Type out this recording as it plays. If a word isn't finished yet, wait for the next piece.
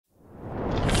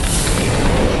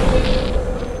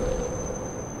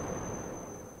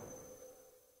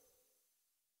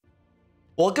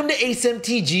Welcome to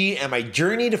AceMTG and my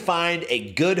journey to find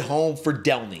a good home for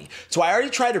Delney. So I already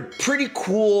tried a pretty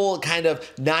cool kind of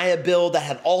Naya build that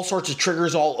had all sorts of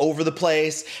triggers all over the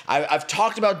place. I've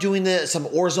talked about doing some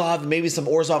Orzhov, maybe some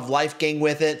Orzhov life gang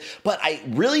with it, but I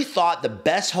really thought the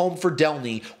best home for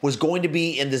Delney was going to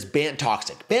be in this Bant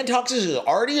Toxic. Bant Toxic is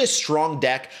already a strong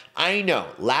deck. I know,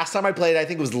 last time I played, I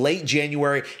think it was late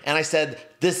January, and I said,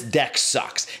 this deck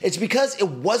sucks. It's because it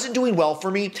wasn't doing well for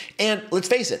me, and let's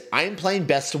face it, I am playing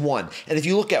best of one. And if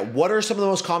you look at what are some of the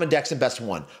most common decks in best of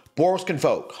one, Boros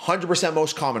Convoke, 100%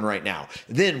 most common right now.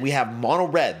 Then we have Mono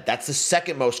Red, that's the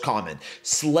second most common.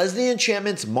 Selesnya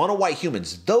Enchantments, Mono White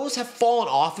Humans, those have fallen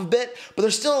off a bit, but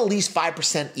they're still at least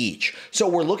 5% each. So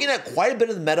we're looking at quite a bit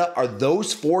of the meta are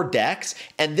those four decks,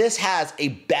 and this has a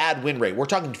bad win rate. We're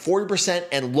talking 40%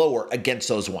 and lower against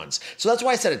those ones. So that's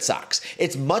why I said it sucks.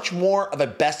 It's much more of a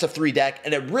best of three deck,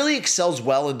 and it really excels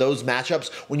well in those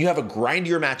matchups when you have a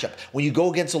grindier matchup, when you go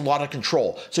against a lot of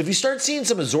control. So if you start seeing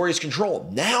some Azorious Control,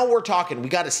 now we're talking, we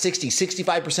got a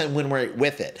 65% win rate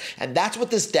with it. And that's what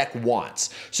this deck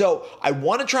wants. So I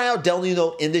want to try out Delney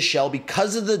though in this shell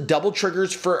because of the double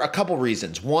triggers for a couple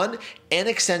reasons. One,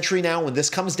 Annex Sentry now, when this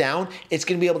comes down, it's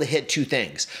going to be able to hit two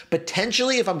things.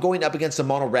 Potentially, if I'm going up against a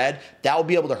Mono Red, that will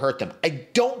be able to hurt them. I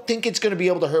don't think it's going to be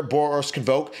able to hurt Boros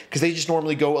Convoke because they just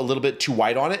normally go a little bit too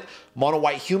wide on it. Mono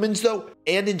White Humans though,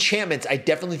 and Enchantments, I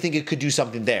definitely think it could do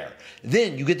something there.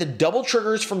 Then you get the double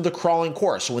triggers from the Crawling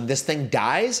Core. So when this thing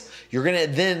dies, you're going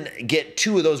to then get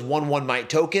two of those 1/1 Mite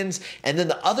tokens. And then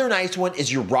the other nice one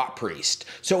is your Rot Priest.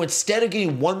 So instead of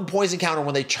getting one poison counter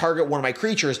when they target one of my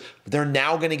creatures, they're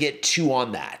now going to get two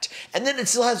on that. And then it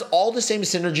still has all the same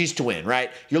synergies to win, right?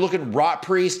 You're looking Rot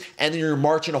Priest, and then you're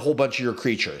marching a whole bunch of your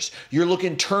creatures. You're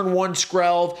looking turn 1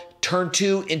 Skrelv, turn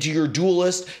 2 into your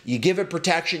Duelist, you give it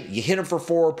protection, you hit him for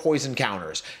 4 poison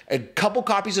counters. A couple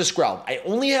copies of Skrelv. I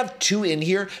only have 2 in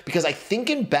here because I think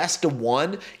in best of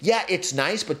 1, yeah, it's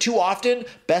nice, but too often,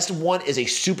 best of 1 is a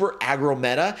super aggro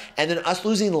meta, and then us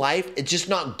losing life, it's just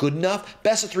not good enough.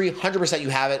 Best of 3, 100%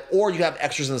 you have it, or you have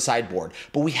extras in the sideboard.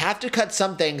 But we have to cut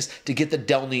some things to get the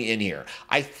Delney in here.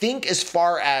 I think as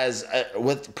far as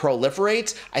with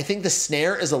proliferates, I think the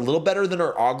Snare is a little better than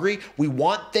our Augury. We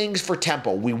want things for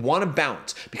tempo. We want to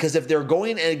bounce, because if they're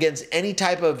going against any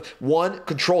type of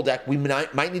control deck, we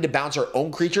might need to bounce our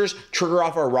own creatures, trigger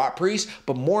off our Rot Priest,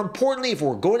 but more importantly, if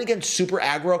we're going against super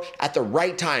aggro at the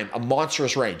right time, a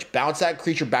monstrous range, bounce that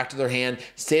creature back to their hand,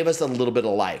 save us a little bit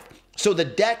of life. So the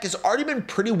deck has already been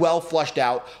pretty well flushed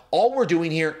out. All we're doing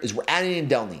here is we're adding in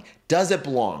Delney. Does it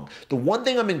belong? The one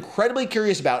thing I'm incredibly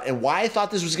curious about and why I thought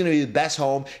this was going to be the best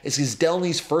home is because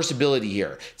Delney's first ability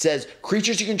here. It says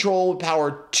creatures you control with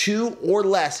power 2 or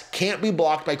less can't be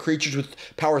blocked by creatures with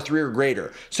power 3 or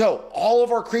greater. So all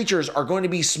of our creatures are going to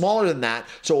be smaller than that.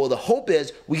 So the hope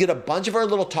is we get a bunch of our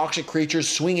little toxic creatures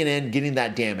swinging in, getting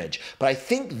that damage. But I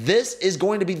think this is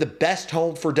going to be the best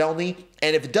home for Delney.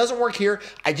 And if it doesn't work here,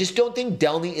 I just don't think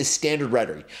Delney is standard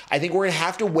ready. I think we're going to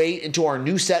have to wait until our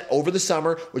new set over the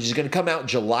summer, which is going to come out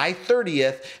July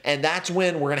 30th, and that's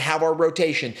when we're going to have our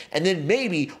rotation. And then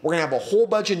maybe we're going to have a whole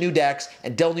bunch of new decks,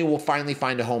 and Delney will finally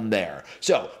find a home there.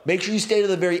 So make sure you stay to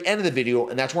the very end of the video,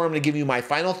 and that's where I'm going to give you my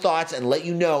final thoughts and let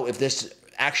you know if this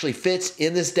actually fits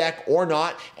in this deck or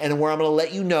not, and where I'm going to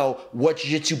let you know what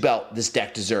Jiu-Jitsu belt this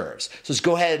deck deserves. So let's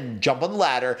go ahead and jump on the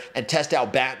ladder and test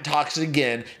out Bant Toxic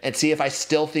again and see if I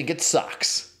still think it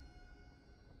sucks.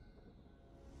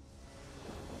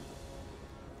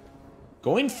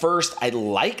 Going first, I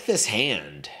like this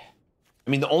hand. I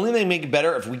mean, the only thing to make it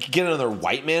better if we could get another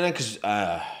white mana, because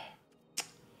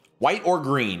white or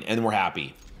green, and we're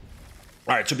happy.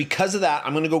 All right, so because of that,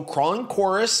 I'm going to go Crawling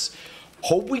Chorus.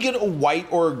 Hope we get a white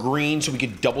or a green so we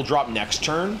could double drop next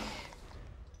turn.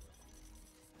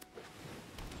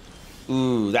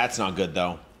 Ooh, that's not good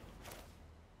though.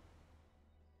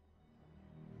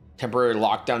 Temporary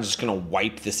lockdown is just gonna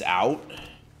wipe this out.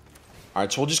 All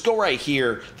right, so we'll just go right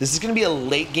here. This is gonna be a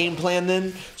late game plan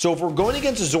then. So if we're going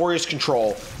against Azorious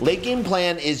Control, late game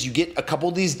plan is you get a couple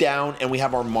of these down and we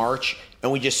have our march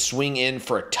and we just swing in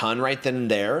for a ton right then and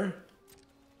there.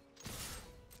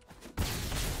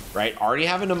 Right, already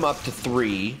having them up to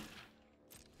 3.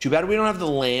 Too bad we don't have the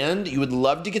land. You would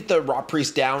love to get the Rot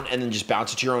Priest down and then just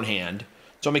bounce it to your own hand.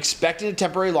 So I'm expecting a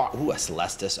temporary lock. Ooh, a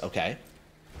Celestis, okay.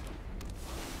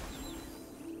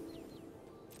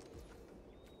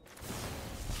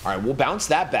 All right, we'll bounce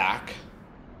that back.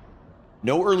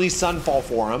 No early Sunfall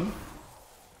for him.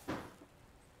 All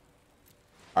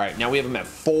right, now we have him at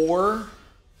 4.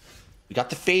 We got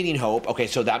the Fading Hope. Okay,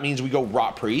 so that means we go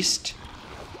Rot Priest.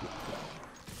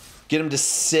 Get him to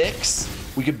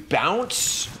 6. We could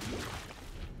bounce.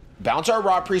 Bounce our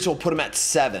Rot Priest, we'll put him at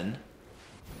 7.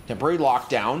 Temporary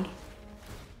lockdown.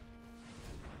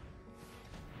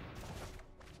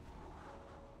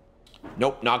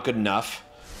 Nope, not good enough.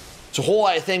 So whole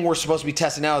thing we're supposed to be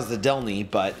testing now is the Delney,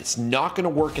 but it's not going to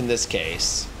work in this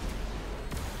case.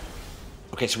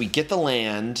 Okay, so we get the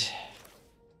land.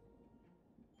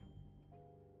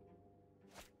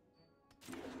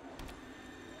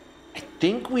 I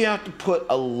think we have to put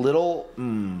a little...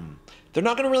 They're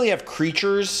not going to really have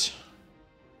creatures.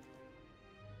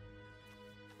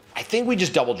 I think we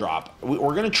just double drop. We're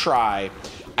going to try.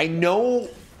 I know...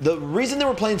 The reason they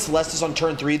were playing Celestis on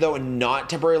turn 3, though, and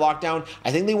not Temporary Lockdown, I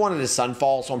think they wanted a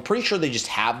Sunfall, so I'm pretty sure they just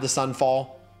have the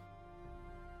Sunfall.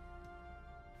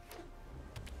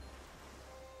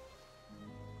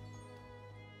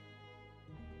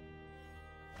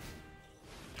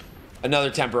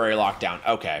 Another Temporary Lockdown.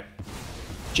 Okay.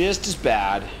 Just as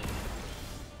bad.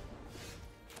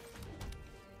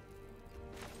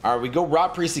 All right, we go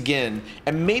Rot Priest again,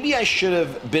 and maybe I should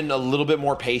have been a little bit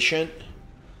more patient.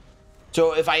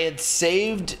 So if I had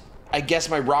saved, I guess,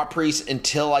 my Rot Priest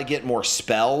until I get more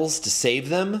spells to save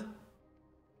them,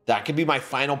 that could be my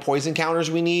final poison counters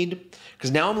we need.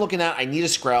 Because now I'm looking at, I need a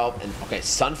Skrelv, and okay,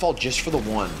 Sunfall just for the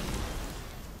 1.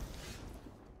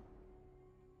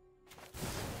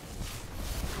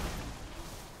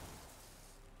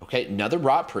 Okay, another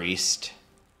Rot Priest.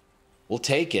 We'll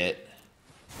take it.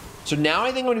 So now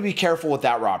I think I'm going to be careful with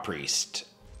that Rot Priest,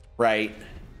 right?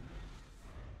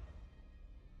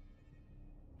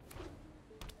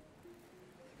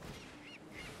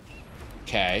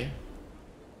 Okay.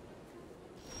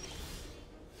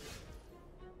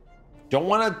 Don't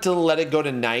want to let it go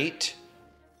to night.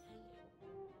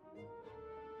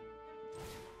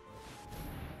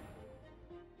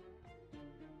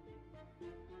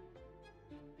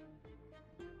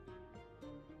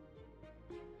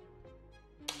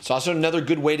 It's also another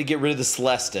good way to get rid of the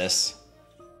Celestis.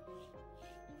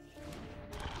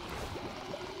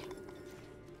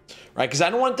 Right, because I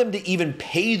don't want them to even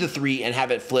pay the 3 and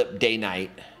have it flip day-night.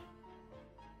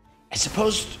 I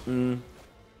suppose... Yeah,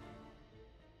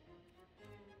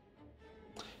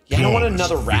 I don't want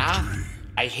another Wrath.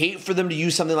 I hate for them to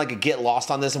use something like a Get Lost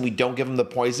on this and we don't give them the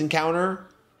poison counter.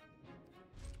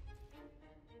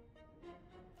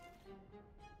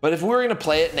 But if we were going to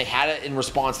play it and they had it in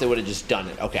response, they would have just done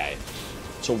it. Okay.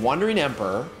 So Wandering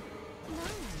Emperor.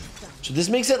 So this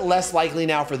makes it less likely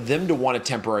now for them to want a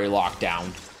temporary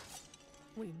lockdown.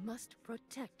 We must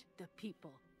protect the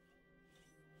people.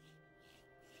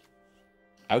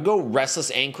 I would go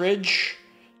Restless Anchorage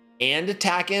and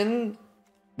attack in,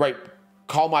 right,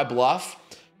 call my bluff.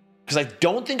 Because I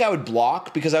don't think I would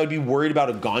block because I would be worried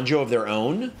about a Eiganjo of their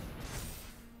own.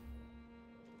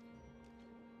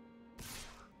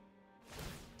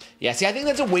 Yeah, see, I think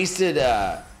that's a wasted,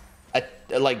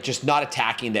 like, just not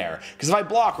attacking there. Because if I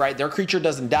block, right, their creature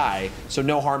doesn't die, so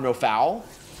no harm, no foul.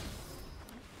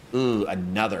 Ooh,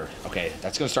 another. Okay,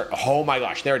 that's going to start. Oh my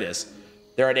gosh, there it is.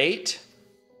 They're at 8.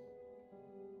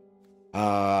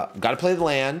 Got to play the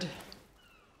land.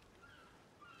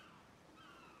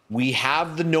 We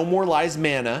have the No More Lies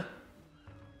mana.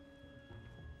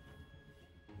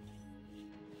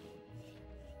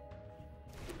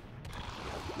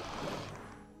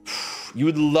 You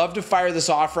would love to fire this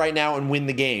off right now and win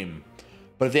the game.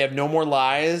 But if they have No More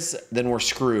Lies, then we're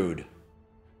screwed.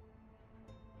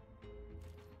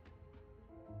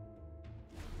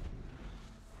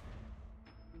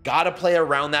 Gotta play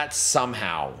around that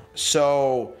somehow.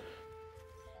 So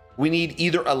we need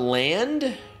either a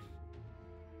land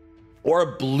or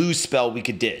a blue spell we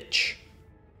could ditch.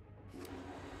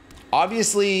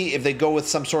 Obviously, if they go with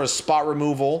some sort of spot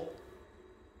removal.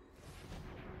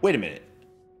 Wait a minute.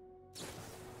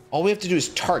 All we have to do is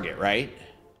target, right?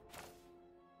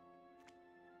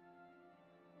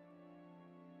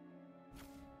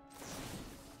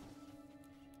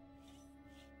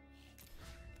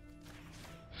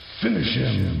 Finish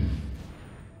him.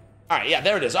 All right, yeah,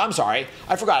 there it is. I'm sorry.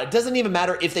 I forgot. It doesn't even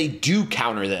matter if they do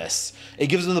counter this. It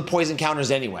gives them the poison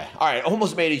counters anyway. All right,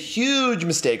 almost made a huge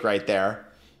mistake right there.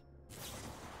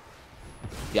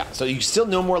 Yeah, so you still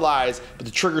No More Lies, but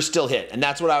the trigger still hit. And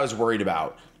that's what I was worried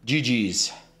about.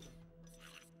 GG's.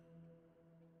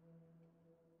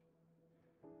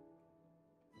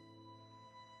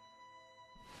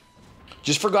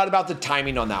 Just forgot about the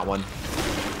timing on that one.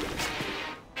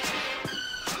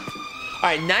 All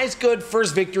right, nice, good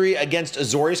first victory against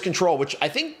Azorious Control, which I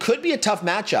think could be a tough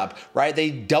matchup, right?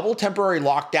 They double temporary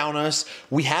lockdown us.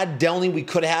 We had Delney we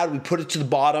could have had. We put it to the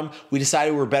bottom. We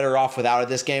decided we were better off without it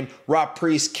this game. Rot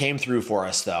Priest came through for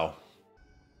us, though.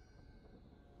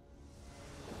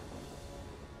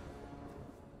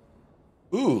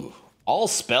 Ooh, all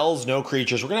spells, no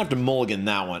creatures. We're gonna have to mulligan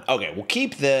that one. Okay, we'll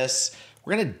keep this.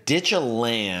 We're gonna ditch a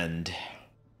land.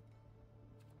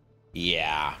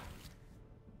 Yeah.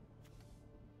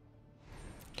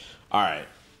 All right.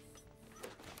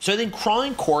 So I think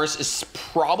Crawling Course is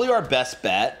probably our best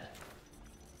bet.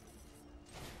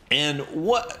 And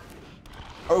what...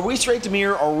 Are we straight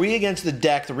Dimir? Or are we against the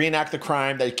deck, the Reenact the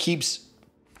Crime, that keeps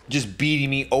just beating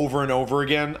me over and over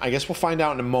again? I guess we'll find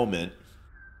out in a moment.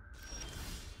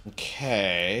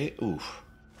 Okay. Oof.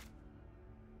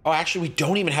 Oh, actually, we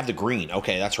don't even have the green.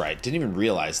 Okay, that's right. Didn't even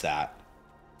realize that.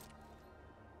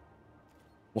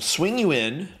 We'll swing you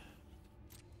in.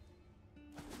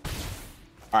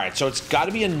 All right, so it's got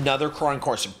to be another Crawling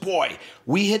Course. Boy,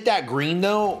 we hit that green,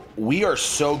 though. We are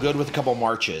so good with a couple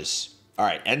marches. All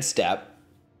right, end step.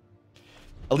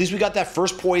 At least we got that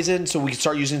first poison, so we can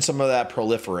start using some of that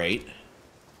proliferate.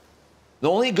 The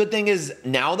only good thing is,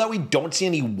 now that we don't see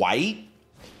any white...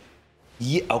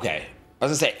 Yeah, okay. I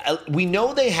was going to say, we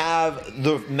know they have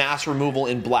the mass removal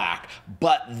in black,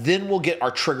 but then we'll get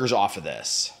our triggers off of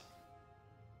this.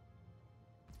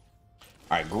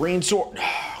 All right, green sword.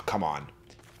 Oh, come on.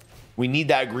 We need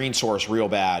that green source real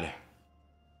bad.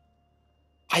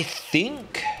 I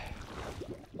think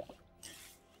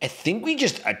we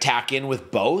just attack in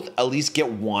with both, at least get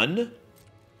one.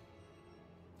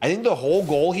 I think the whole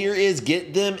goal here is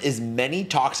get them as many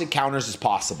toxic counters as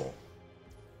possible.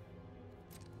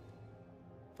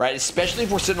 Right, especially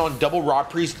if we're sitting on double Rot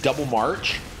Priest, double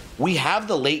March. We have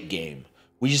the late game.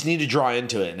 We just need to draw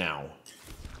into it now.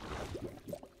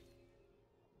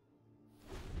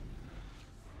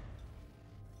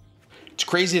 It's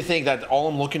crazy to think that all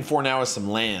I'm looking for now is some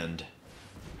land.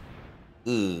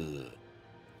 Ugh.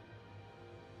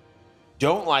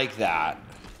 Don't like that.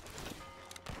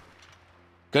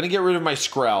 Gonna get rid of my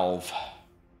Skrelv.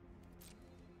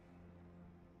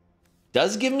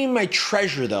 Does give me my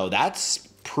treasure, though. That's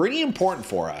pretty important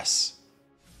for us.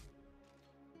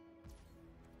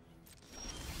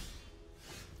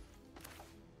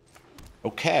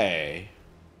 Okay.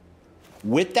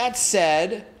 With that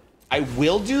said, I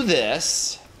will do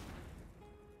this.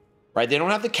 Right, they don't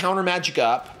have the counter magic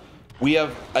up. We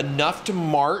have enough to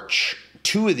march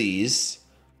 2 of these.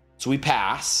 So we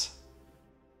pass.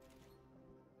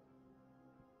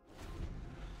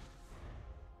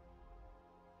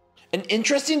 An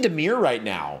interesting Dimir right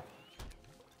now.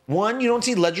 One, you don't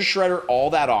see Ledger Shredder all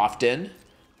that often.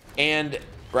 And,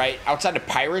 right, outside of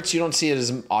Pirates, you don't see it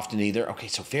as often either. Okay,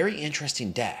 so very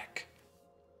interesting deck.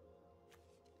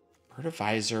 Bird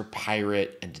Advisor,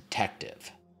 Pirate, and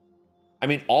Detective. I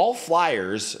mean, all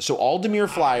flyers, so all Dimir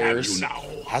flyers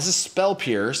has a Spell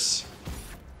Pierce.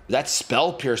 That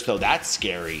Spell Pierce, though, that's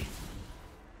scary.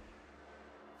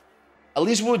 At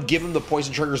least we would give him the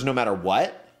poison triggers no matter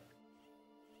what.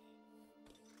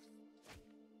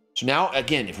 So now,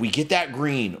 again, if we get that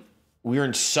green, we're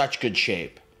in such good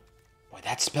shape. Boy,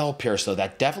 that Spell Pierce, though,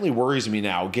 that definitely worries me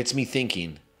now. Gets me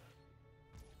thinking.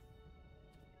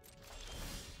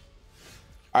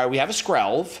 All right, we have a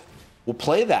Skrelv. We'll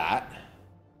play that.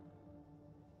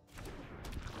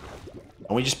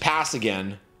 And we just pass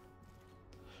again.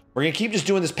 We're going to keep just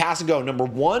doing this pass and go. Number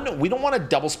one, we don't want to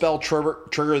double spell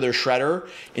trigger their Shredder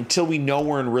until we know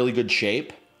we're in really good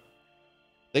shape.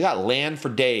 They got land for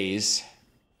days.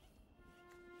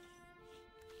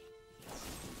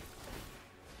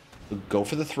 We'll go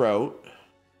for the throat.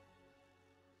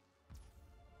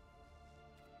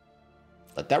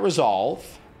 Let that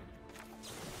resolve.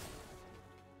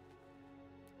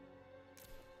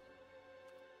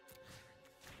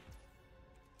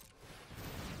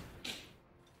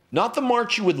 Not the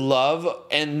March you would love,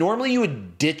 and normally you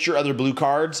would ditch your other blue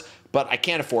cards, but I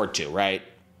can't afford to, right?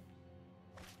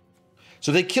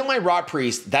 So they kill my Rot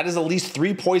Priest. That is at least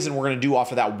 3 poison we're going to do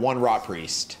off of that 1 Rot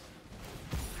Priest.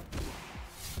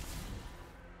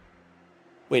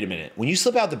 Wait a minute. When you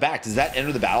slip out the back, does that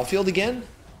enter the battlefield again?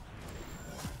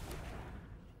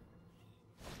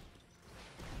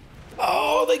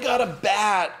 Oh, they got a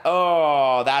bat.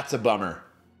 Oh, that's a bummer.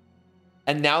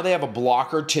 And now they have a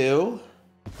blocker too.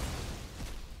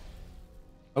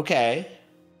 Okay.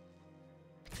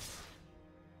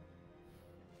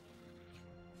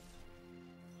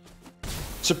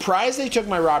 Surprised they took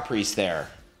my Rot Priest there.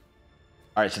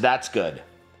 All right, so that's good.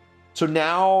 So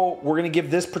now we're going to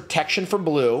give this protection for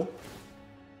blue.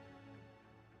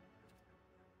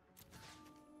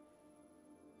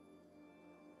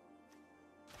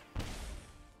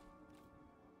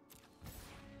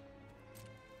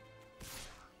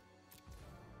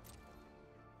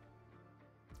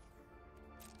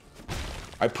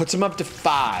 All right, puts him up to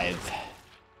 5.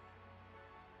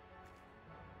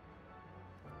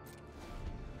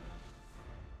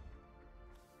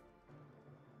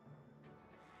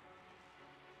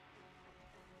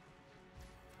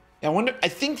 Yeah, I wonder, I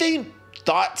think they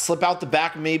thought Slip Out the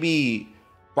Back maybe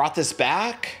brought this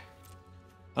back.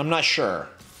 I'm not sure.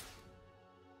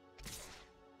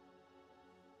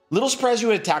 Little surprised you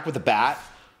would attack with a bat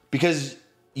because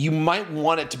you might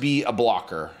want it to be a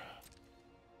blocker.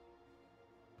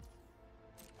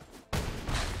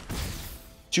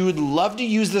 So you would love to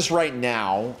use this right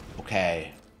now.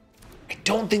 Okay. I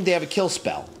don't think they have a kill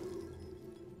spell.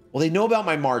 Well, they know about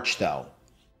my march though.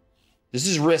 This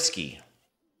is risky.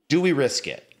 Do we risk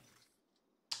it?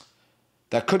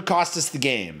 That could cost us the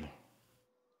game.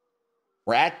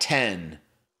 We're at 10.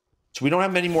 So we don't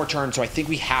have many more turns, so I think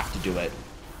we have to do it.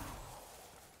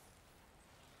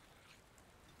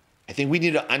 I think we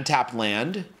need to untap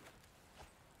land.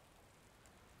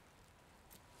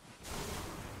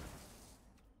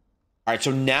 All right,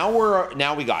 so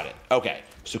now we got it. Okay,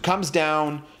 so it comes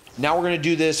down. Now we're gonna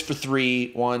do this for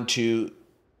 3. 1, 2,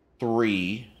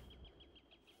 3.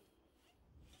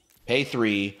 Pay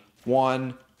 3.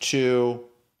 1, 2,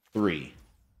 3.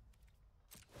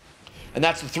 And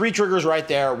that's the 3 triggers right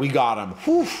there. We got them.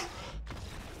 Whew.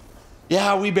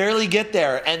 Yeah, we barely get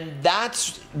there. And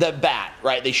that's the bat,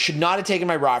 right? They should not have taken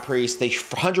my Rot Priest. They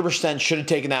 100% should have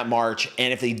taken that March.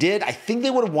 And if they did, I think they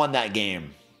would have won that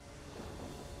game.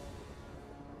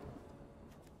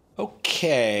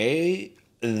 Okay.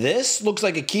 This looks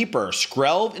like a keeper.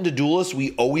 Skrelv into Duelist,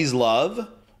 we always love.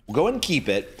 We'll go ahead and keep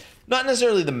it. Not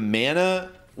necessarily the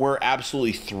mana we're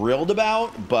absolutely thrilled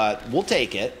about, but we'll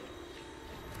take it.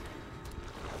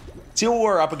 See what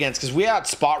we're up against, because we got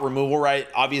spot removal, right?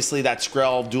 Obviously, that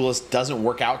Skrelv Duelist doesn't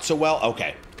work out so well.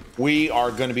 Okay, we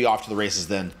are going to be off to the races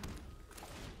then.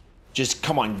 Just,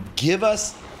 come on, give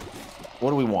us...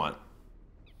 What do we want?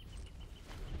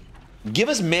 Give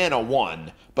us mana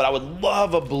 1, but I would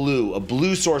love a blue. A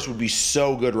blue source would be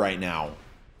so good right now.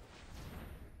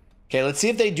 Okay, let's see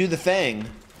if they do the thing.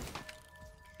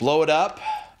 Blow it up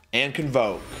and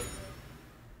Convoke.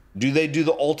 Do they do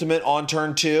the ultimate on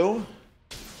turn 2?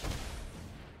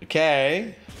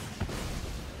 Okay.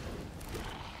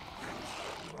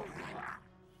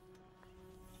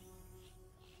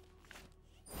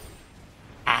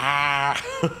 Ah.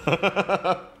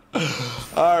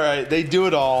 All right, they do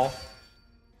it all.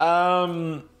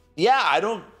 Yeah, I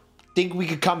don't think we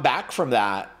could come back from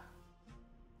that.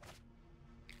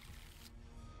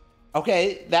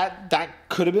 Okay, that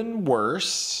could have been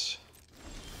worse.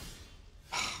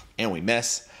 And we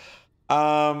miss.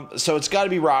 So it's got to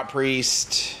be Rot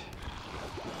Priest.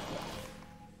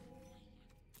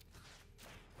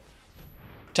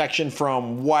 Protection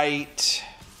from white.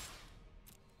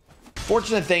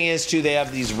 Fortunate thing is, too, they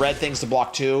have these red things to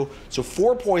block, too. So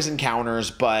 4 poison counters,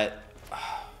 but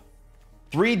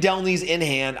 3 Delneys in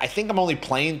hand. I think I'm only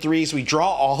playing 3, so we draw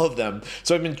all of them.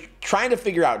 So I've been trying to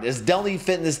figure out, does Delney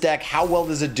fit in this deck? How well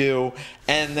does it do?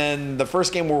 And then the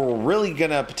first game where we're really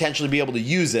going to potentially be able to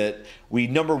use it, we,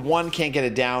 number 1, can't get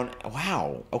it down.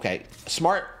 Wow. Okay.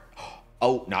 Smart.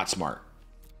 Oh, not smart.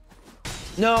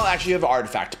 No, actually, you have an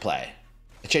artifact to play.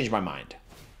 I changed my mind.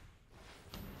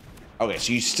 Okay,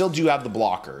 so you still do have the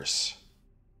blockers.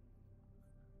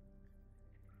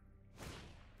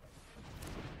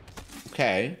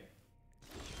 Okay.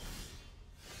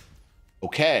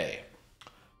 Okay.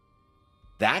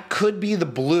 That could be the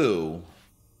blue.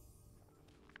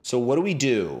 So what do we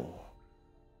do?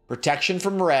 Protection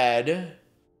from red.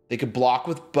 They could block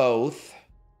with both.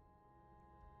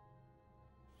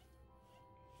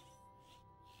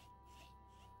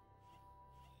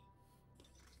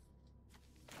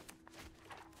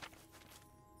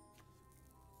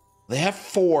 They have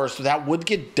 4, so that would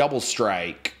get double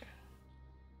strike.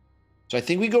 So I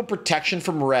think we go protection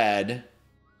from red.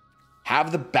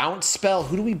 Have the bounce spell.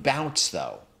 Who do we bounce,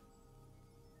 though?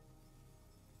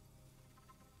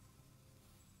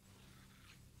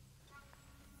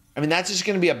 I mean, that's just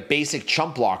going to be a basic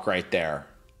chump block right there.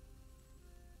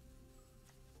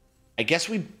 I guess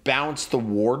we bounce the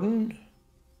Warden.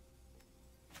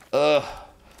 Ugh.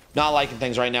 Not liking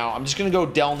things right now. I'm just going to go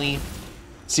Delney.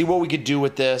 See what we could do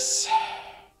with this.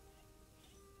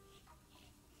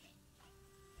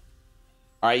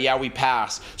 All right, yeah, we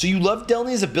pass. So you love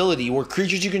Delney's ability where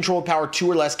creatures you control with power 2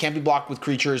 or less can't be blocked with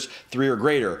creatures 3 or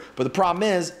greater. But the problem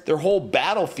is their whole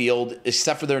battlefield,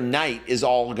 except for their knight, is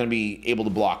all going to be able to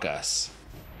block us.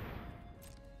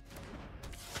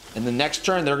 And the next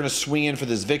turn, they're going to swing in for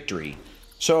this victory.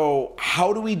 So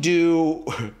how do we do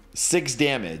 6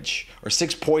 damage or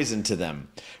 6 poison to them?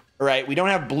 All right, we don't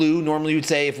have blue. Normally you'd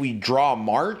say if we draw a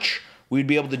march, we'd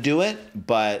be able to do it,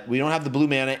 but we don't have the blue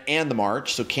mana and the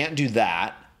march, so can't do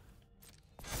that.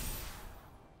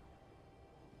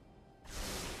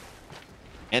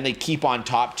 And they keep on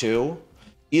top too.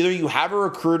 Either you have a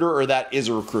recruiter or that is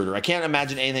a recruiter. I can't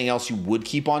imagine anything else you would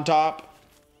keep on top.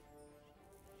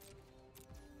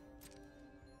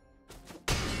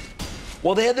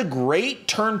 Well, they had the great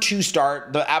turn 2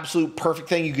 start, the absolute perfect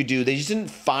thing you could do. They just didn't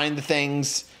find the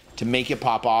things to make it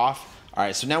pop off. All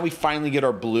right, so now we finally get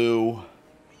our blue.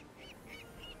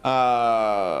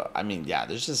 I mean, yeah,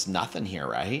 there's just nothing here,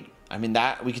 right? I mean,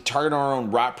 that we could target our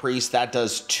own Rot Priest. That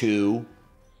does 2.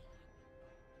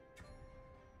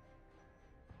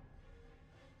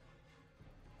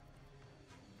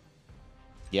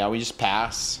 Yeah, we just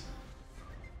pass.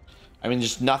 I mean,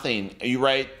 just nothing. Are you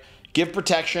right? Give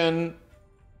protection.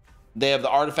 They have the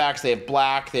artifacts, they have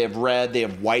black, they have red, they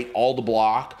have white, all to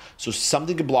block. So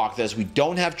something to block this. We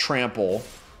don't have trample.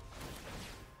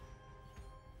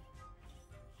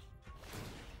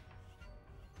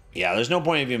 Yeah, there's no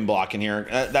point of even blocking here.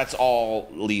 That's all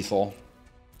lethal.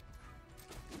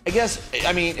 I guess,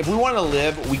 I mean, if we want to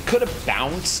live, we could have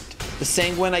bounced the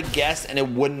Sanguine, I guess, and it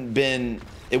wouldn't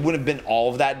have been all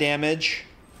of that damage.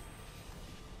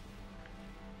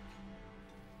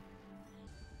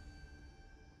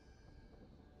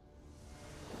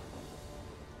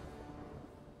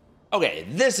 Okay,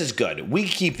 this is good. We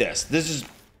keep this. This is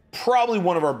probably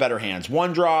one of our better hands.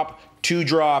 1 drop, 2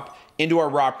 drop, into our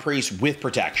Rot Priest with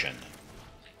protection.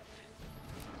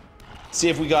 See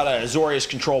if we got a Azorious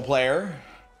Control player.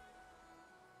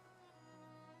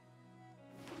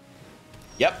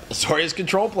 Yep, Azorious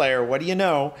Control player. What do you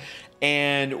know?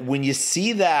 And when you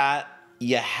see that,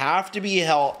 you have to be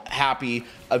happy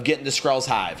of getting the Skrelv's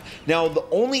Hive. Now, the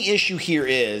only issue here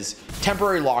is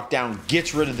temporary lockdown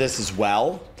gets rid of this as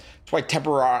well. That's why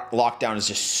temporary lockdown is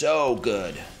just so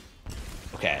good.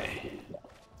 Okay.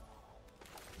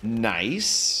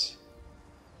 Nice.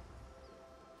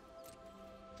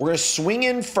 We're going to swing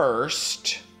in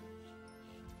first.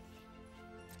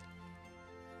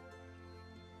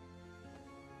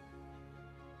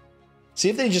 See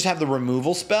if they just have the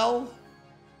removal spell.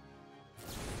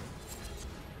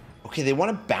 Okay, they want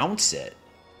to bounce it.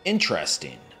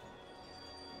 Interesting.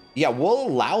 Yeah, we'll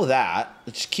allow that.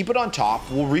 Let's keep it on top.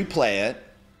 We'll replay it.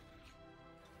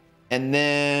 And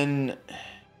then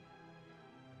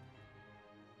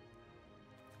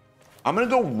I'm going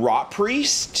to go Rot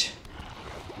Priest.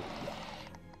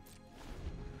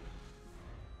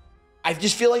 I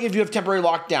just feel like if you have temporary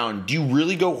lockdown, do you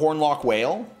really go Hornlock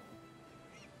Whale?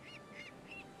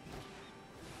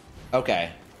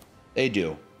 Okay, they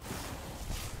do.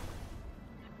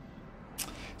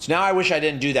 So now I wish I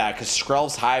didn't do that because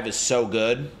Skrelv's Hive is so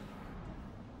good.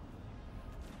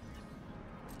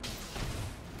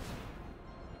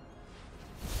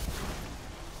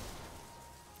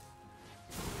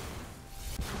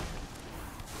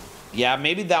 Yeah,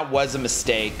 maybe that was a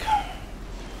mistake.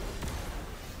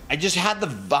 I just had the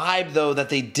vibe, though, that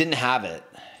they didn't have it.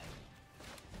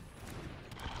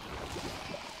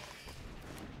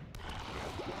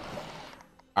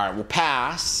 All right, we'll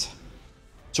pass.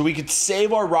 So we could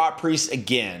save our Rot Priest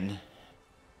again.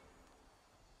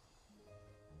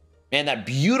 Man, that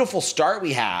beautiful start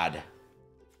we had.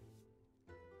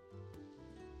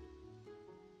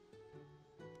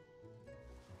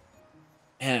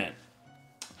 Man,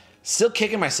 still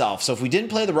kicking myself. So if we didn't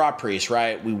play the Rot Priest,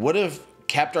 right, we would have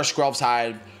kept our Skrelv's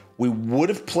Hive. We would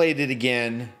have played it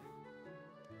again.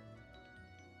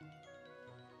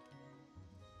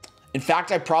 In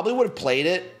fact, I probably would have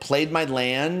played my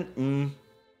land.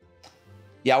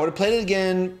 Yeah, I would have played it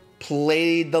again,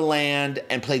 played the land,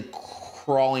 and played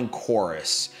Crawling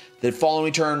Chorus. The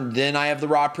following turn, then I have the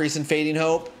Rot Priest and Fading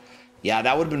Hope. Yeah,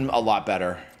 that would have been a lot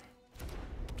better.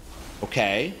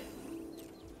 Okay.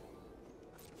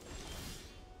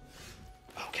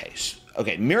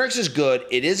 Okay, Mirrex is good.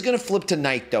 It is going to flip to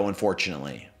Night, though,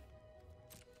 unfortunately.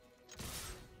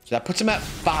 So that puts him at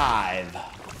 5.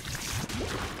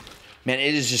 Man,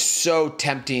 it is just so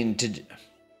tempting to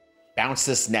bounce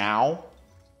this now.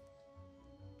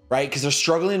 Right? Because they're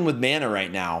struggling with mana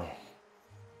right now.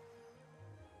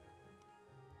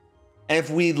 And if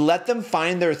we let them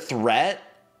find their threat,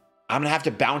 I'm going to have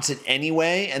to bounce it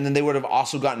anyway. And then they would have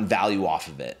also gotten value off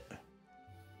of it.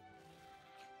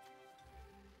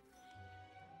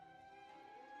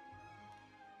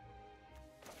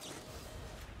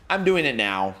 I'm doing it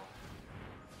now.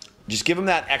 Just give them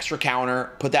that extra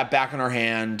counter. Put that back in our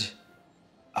hand.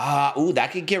 Ooh,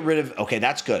 that could get rid of... Okay,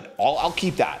 that's good. I'll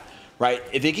keep that. Right?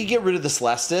 If it could get rid of the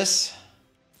Celestis,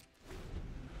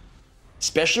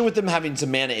 especially with them having some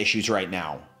mana issues right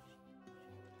now.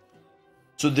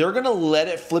 So they're going to let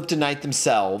it flip to Night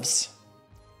themselves.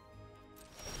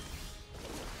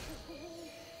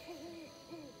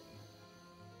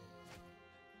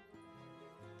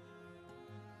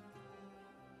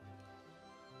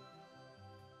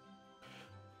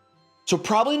 So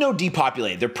probably no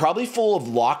depopulate. They're probably full of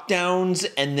lockdowns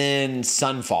and then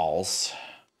sunfalls.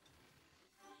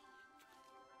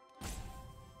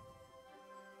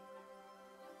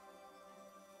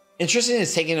 Interesting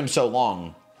it's taking them so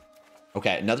long.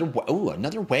 Okay, another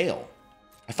whale.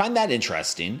 I find that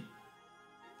interesting.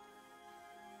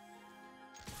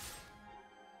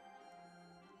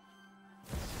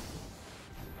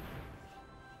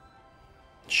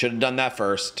 Should have done that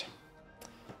first.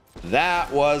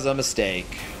 That was a mistake.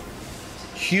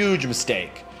 Huge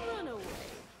mistake.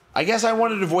 I guess I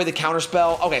wanted to avoid the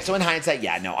counterspell. Okay, so in hindsight,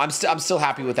 yeah, no, I'm still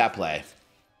happy with that play.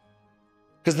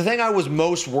 Because the thing I was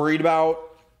most worried about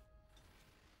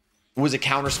was a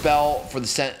counterspell for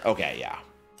the okay, yeah.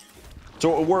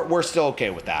 So we're still okay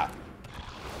with that.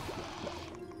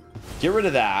 Get rid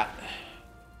of that.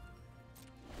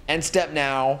 End step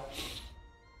now.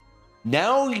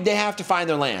 Now they have to find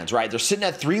their lands, right? They're sitting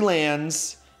at 3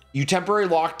 lands. You temporary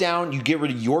lockdown. You get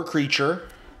rid of your creature.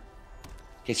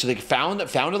 Okay, so they found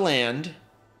a land.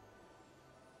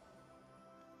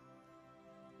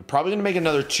 They're probably gonna make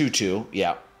another 2/2.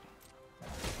 Yeah.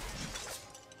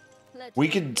 We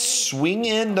could swing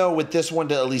in though with this one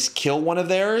to at least kill one of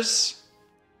theirs.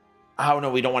 Oh no,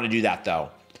 we don't want to do that though.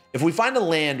 If we find a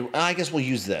land, I guess we'll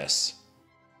use this.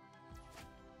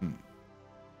 All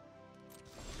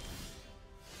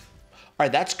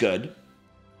right, that's good.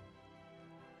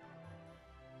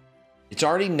 It's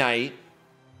already night.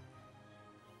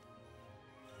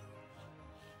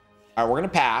 All right, we're gonna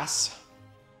pass.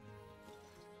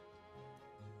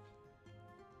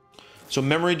 So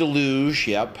memory deluge,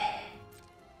 yep. All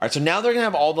right, so now they're gonna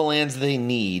have all the lands they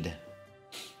need.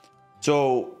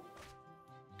 So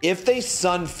if they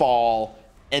sunfall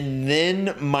and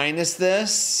then minus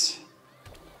this,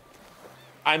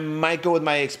 I might go with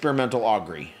my experimental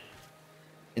augury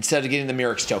instead of getting the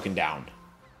Mirrex token down.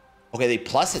 Okay, they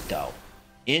plus it though.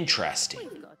 Interesting.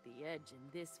 We've got the edge in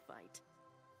this fight.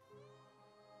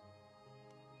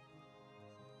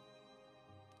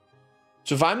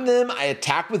 So if I'm them, I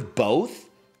attack with both.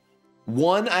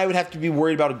 One, I would have to be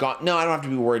worried about a Gon. No, I don't have to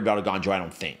be worried about a Eiganjo, I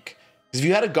don't think. Because if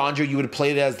you had a Eiganjo, you would have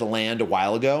played it as the land a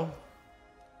while ago.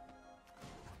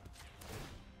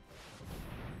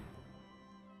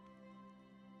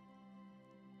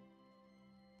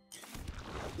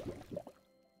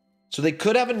 So they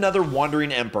could have another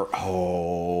Wandering Emperor.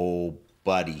 Oh,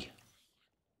 buddy.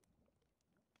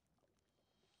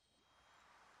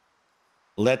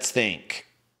 Let's think.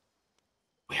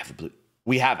 We have the blue.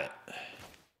 We have it. All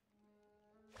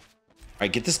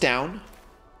right, get this down.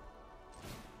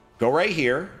 Go right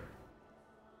here.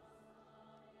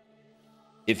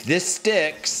 If this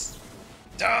sticks...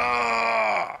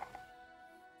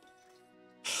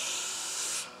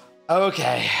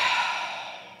 Okay.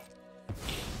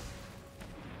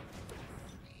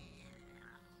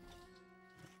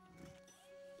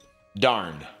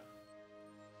 Darn.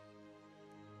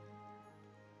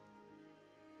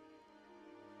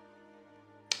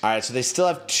 All right, so they still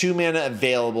have 2 mana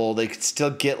available. They could still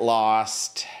get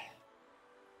lost.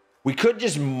 We could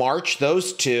just march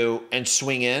those 2 and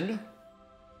swing in.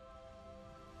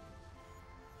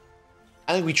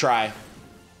 I think we try.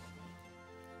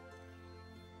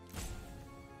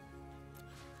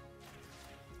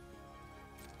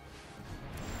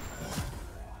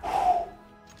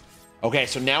 Okay,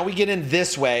 so now we get in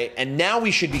this way, and now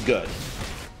we should be good.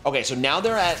 Okay, so now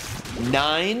they're at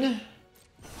 9.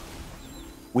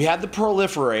 We had the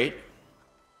proliferate.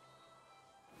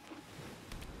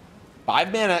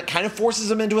 5 mana, kind of forces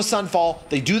them into a sunfall.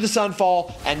 They do the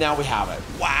sunfall, and now we have it.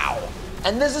 Wow.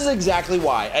 And this is exactly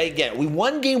why. Again, we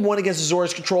won game 1 against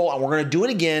Azorious Control, and we're going to do it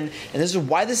again. And this is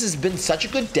why this has been such a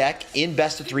good deck in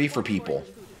best of 3 for people.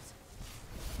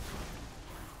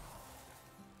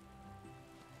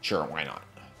 Sure, why not?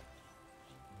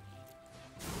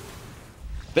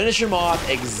 Finish him off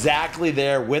exactly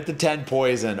there with the 10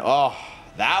 poison. Oh,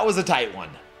 that was a tight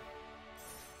one.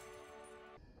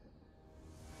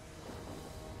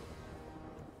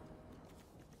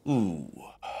 Ooh.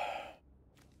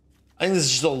 I think this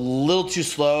is just a little too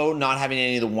slow, not having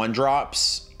any of the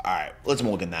 1-drops. All right, let's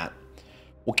mulligan that.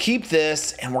 We'll keep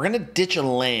this, and we're going to ditch a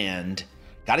land.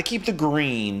 Got to keep the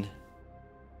green.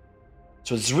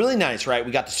 So it's really nice, right?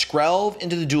 We got the Skrelv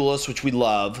into the Duelist, which we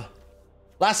love.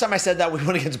 Last time I said that, we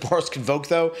went against Boros Convoke,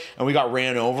 though, and we got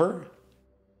ran over.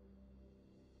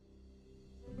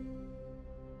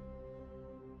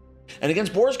 And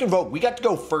against Boros Convoke, we got to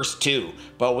go first, too.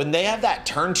 But when they have that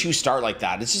turn 2 start like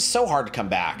that, it's just so hard to come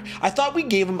back. I thought we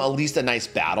gave them at least a nice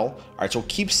battle. All right, so we'll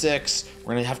keep 6.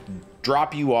 We're going to have to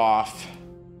drop you off.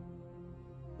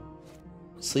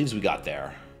 What sleeves we got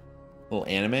there? A little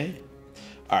anime.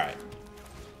 All right.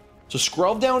 So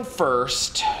Skrelv down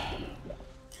first.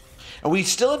 And we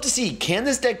still have to see, can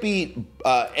this deck be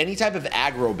any type of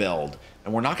aggro build?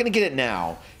 And we're not going to get it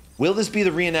now. Will this be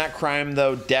the Reenact Crime,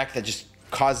 though, deck that just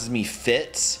causes me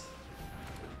fits?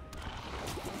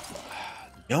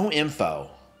 No info.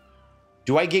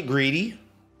 Do I get greedy?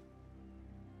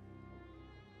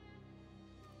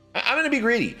 I'm going to be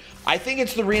greedy. I think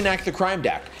it's the Reenact the Crime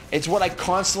deck. It's what I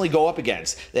constantly go up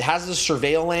against. It has the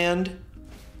Surveil land.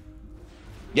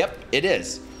 Yep, it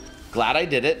is. Glad I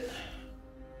did it.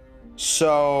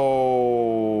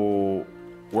 So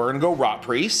we're going to go Rot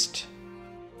Priest.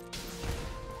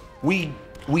 We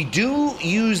do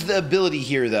use the ability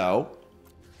here, though,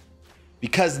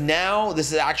 because now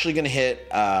this is actually going to hit,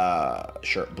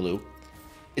 sure, blue.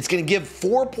 It's going to give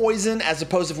 4 poison, as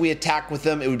opposed to if we attack with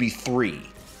them, it would be 3.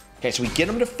 Okay, so we get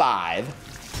them to 5.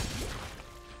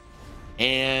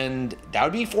 And that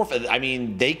would be 4. I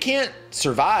mean, they can't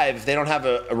survive if they don't have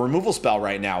a removal spell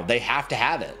right now. They have to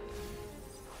have it.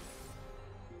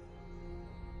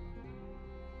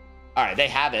 All right, they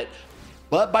have it.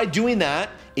 But by doing that,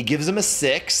 it gives them a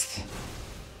 6th.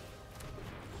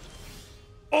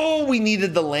 Oh, we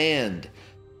needed the land.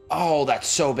 Oh, that's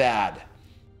so bad.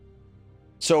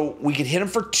 So we could hit them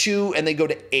for 2 and they go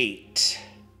to 8.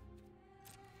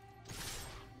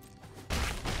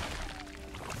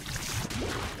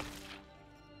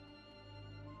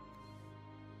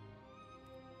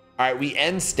 All right, we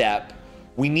end step.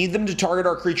 We need them to target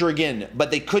our creature again,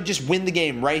 but they could just win the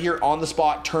game right here on the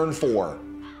spot, turn 4.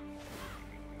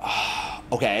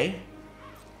 Okay.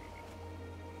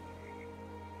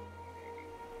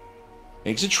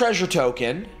 Makes a treasure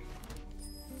token.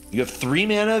 You have 3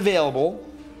 mana available.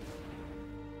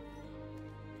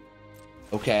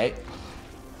 Okay.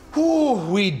 Whew,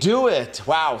 we do it.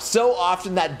 Wow, so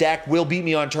often that deck will beat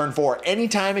me on turn 4.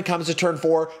 Anytime it comes to turn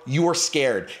 4, you are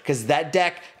scared, because that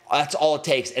deck, that's all it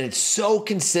takes, and it's so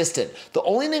consistent. The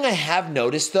only thing I have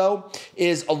noticed, though,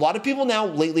 is a lot of people now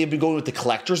lately have been going with the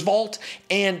Collector's Vault,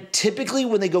 and typically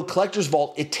when they go Collector's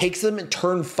Vault, it takes them in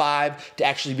turn 5 to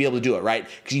actually be able to do it, right?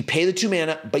 Because you pay the 2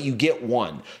 mana, but you get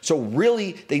 1. So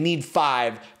really, they need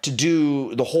 5 to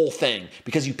do the whole thing,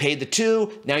 because you paid the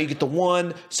 2, now you get the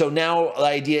 1. So now the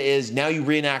idea is now you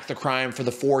reenact the crime for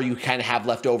the 4 you kind of have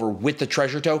left over with the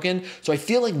treasure token. So I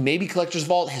feel like maybe Collector's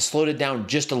Vault has slowed it down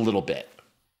just a little bit.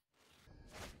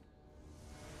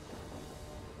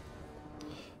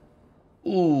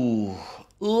 Ooh,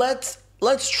 let's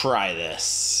try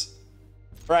this.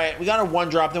 Right, we got a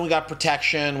 1-drop, then we got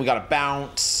protection, we got a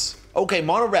bounce. Okay,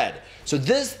 mono red. So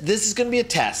this is gonna be a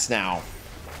test now.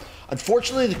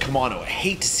 Unfortunately, the Kimono, I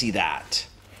hate to see that.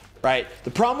 Right,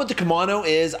 the problem with the Kimono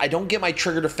is I don't get my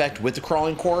triggered effect with the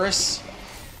Crawling Chorus.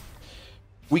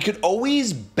 We could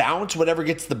always bounce whatever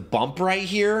gets the bump right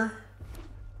here.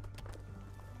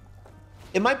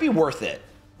 It might be worth it.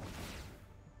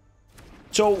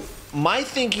 So my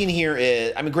thinking here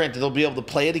is, I mean, granted, they'll be able to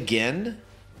play it again.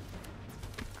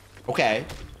 Okay.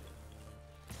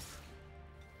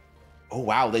 Oh,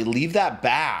 wow, they leave that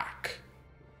back.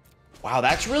 Wow,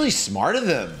 that's really smart of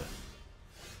them.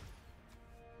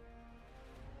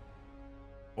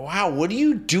 Wow, what are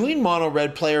you doing, mono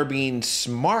red player, being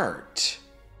smart?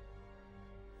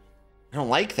 I don't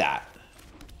like that.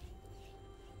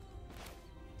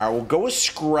 All right, we'll go with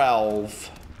Skrelv.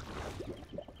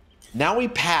 Now we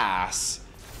pass.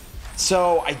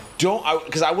 So I don't,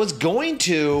 because I was going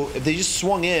to, if they just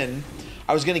swung in,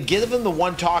 I was going to give them the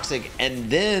 1 toxic, and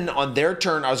then on their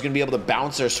turn, I was going to be able to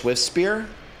bounce their Swift Spear.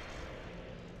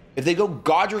 If they go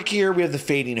Godric here, we have the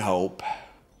Fading Hope.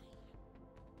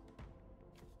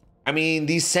 I mean,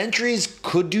 these sentries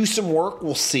could do some work.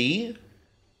 We'll see.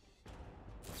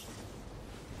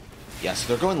 Yes,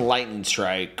 they're going Lightning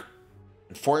Strike.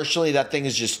 Unfortunately, that thing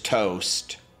is just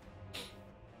toast.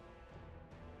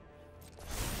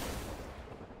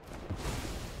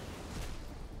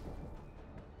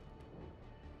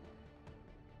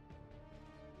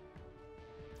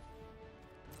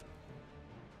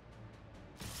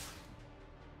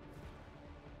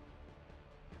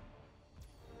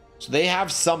 So they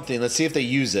have something. Let's see if they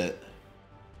use it.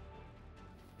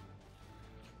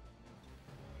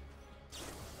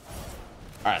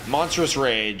 All right, Monstrous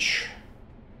Rage.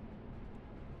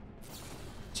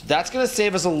 So that's going to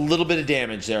save us a little bit of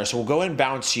damage there. So we'll go ahead and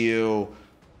bounce you.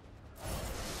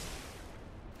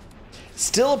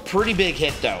 Still a pretty big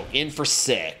hit, though. In for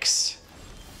 6.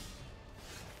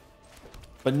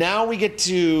 But now we get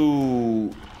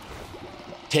to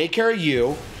take care of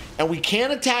you. And we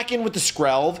can't attack in with the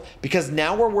Skrelv because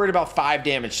now we're worried about 5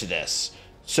 damage to this.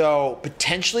 So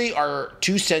potentially our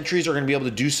 2 sentries are going to be able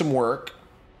to do some work.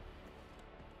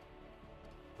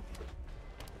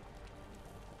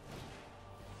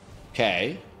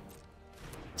 Okay.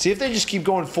 See if they just keep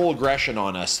going full aggression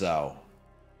on us, though.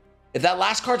 If that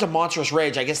last card's a Monstrous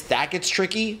Rage, I guess that gets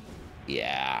tricky.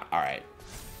 Yeah, all right.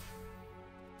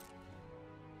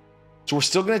 So we're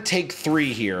still going to take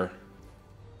 3 here.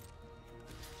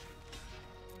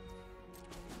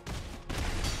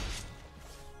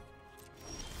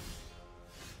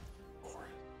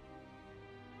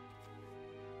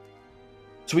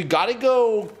 So we got to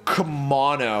go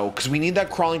Kamano because we need that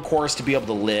Crawling Chorus to be able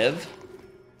to live.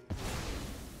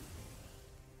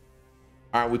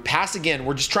 All right, we pass again.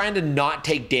 We're just trying to not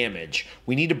take damage.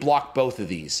 We need to block both of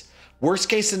these. Worst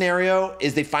case scenario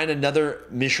is they find another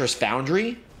Mishra's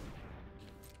Foundry.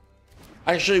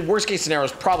 Actually, worst case scenario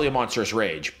is probably a Monstrous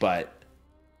Rage, but...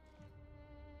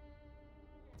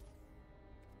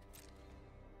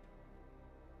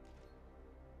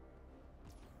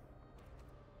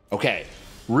 Okay,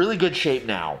 really good shape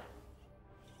now.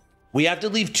 We have to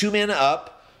leave 2 mana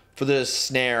up for the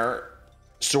snare,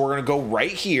 so we're going to go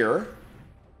right here.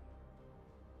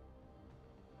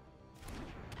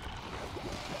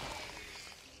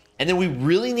 And then we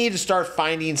really need to start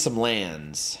finding some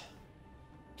lands.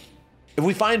 If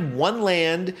we find 1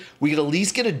 land, we could at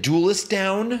least get a Duelist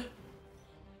down.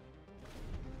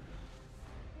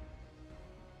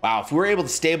 Wow, if we were able to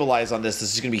stabilize on this,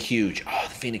 this is going to be huge. Oh,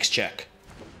 the Phoenix check.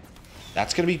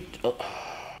 That's going to be...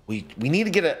 we need to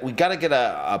get a... We got to get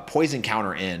a poison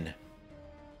counter in.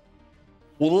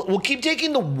 We'll keep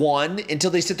taking the 1 until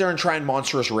they sit there and try and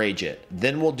Monstrous Rage it.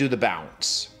 Then we'll do the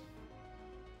bounce.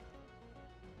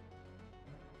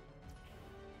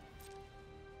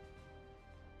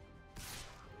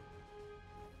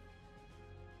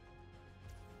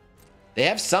 They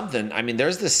have something. I mean,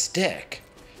 there's the stick.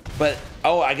 But,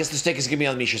 oh, I guess the stick is going to be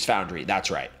on Mishra's Foundry.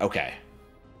 That's right. Okay.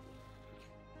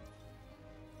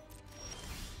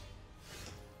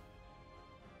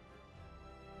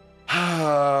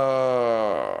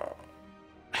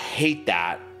 Hate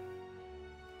that.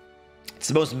 It's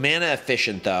the most mana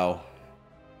efficient, though.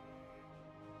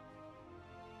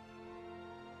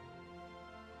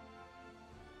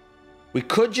 We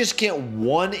could just get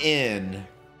 1 in.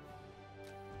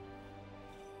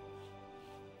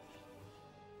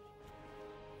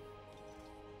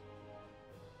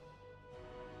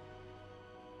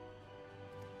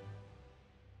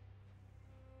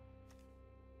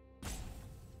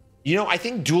 You know, I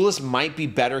think Duelist might be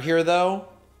better here, though.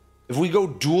 If we go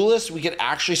Duelist, we could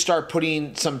actually start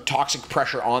putting some toxic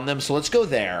pressure on them. So let's go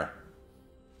there.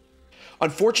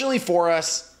 Unfortunately for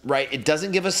us, right, it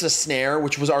doesn't give us a snare,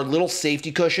 which was our little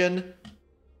safety cushion.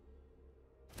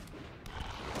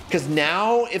 Because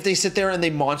now, if they sit there and they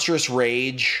Monstrous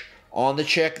Rage on the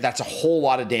chick, that's a whole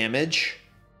lot of damage.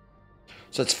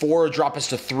 So it's 4, drop us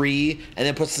to 3, and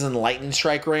then puts us in Lightning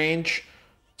Strike range.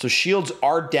 So shields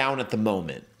are down at the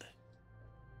moment.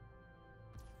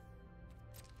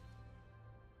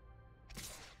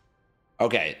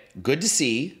 Okay, good to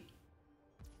see.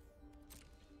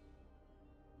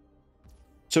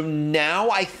 So now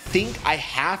I think I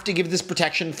have to give this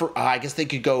protection for... I guess they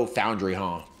could go Foundry,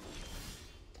 huh?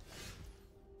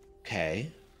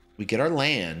 Okay. We get our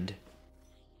land.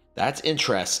 That's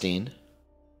interesting.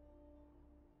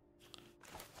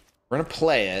 We're going to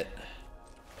play it.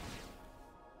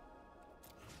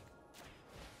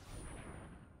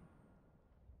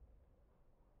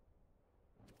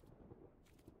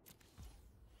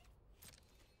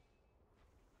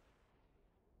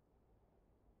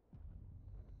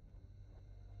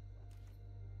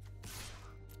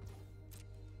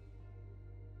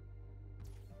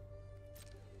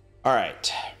 All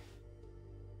right.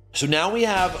 So now we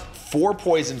have 4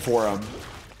 poison for him.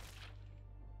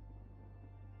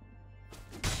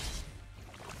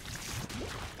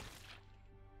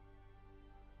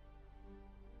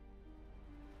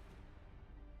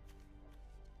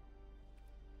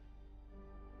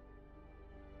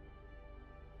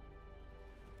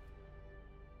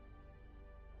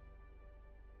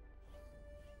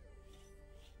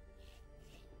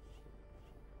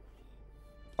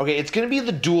 Okay, it's going to be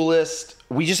the Duelist.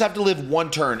 We just have to live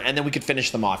 1 turn, and then we could finish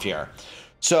them off here.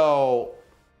 So,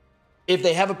 if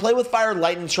they have a play with Fire,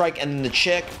 Lightning Strike, and then the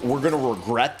chick, we're going to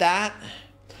regret that.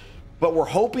 But we're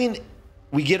hoping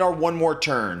we get our 1 more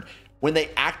turn. When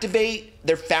they activate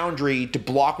their Foundry to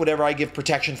block whatever I give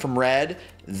protection from red,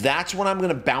 that's when I'm going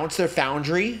to bounce their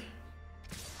Foundry.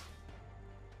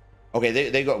 Okay,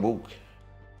 they go... Ooh.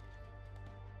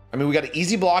 I mean, we got an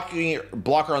easy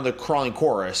blocker on the Crawling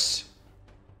Chorus.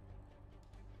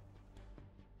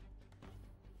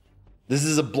 This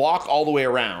is a block all the way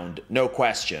around, no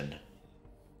question.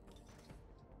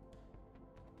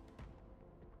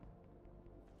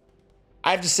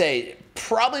 I have to say,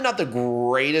 probably not the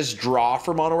greatest draw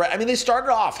for mono red. I mean, they started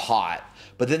off hot,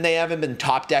 but then they haven't been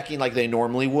top decking like they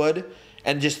normally would.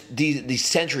 And just these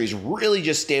sentries really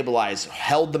just stabilized,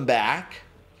 held them back.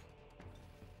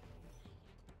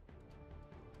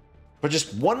 But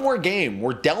just one more game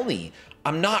where Delney,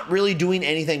 I'm not really doing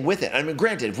anything with it. I mean,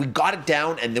 granted, if we got it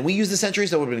down and then we used the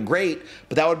sentries, that would have been great,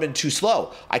 but that would have been too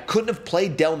slow. I couldn't have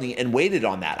played Delney and waited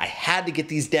on that. I had to get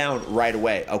these down right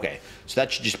away. Okay, so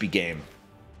that should just be game.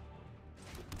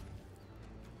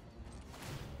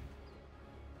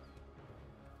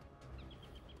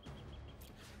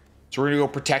 So we're going to go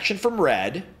protection from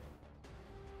red.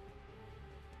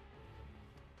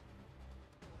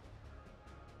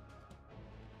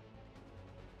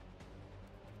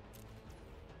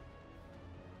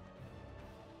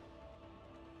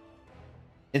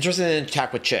 Interested in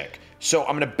attack with Chick. So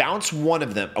I'm going to bounce one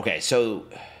of them. Okay, so...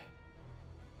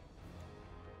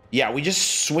 yeah, we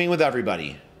just swing with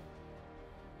everybody.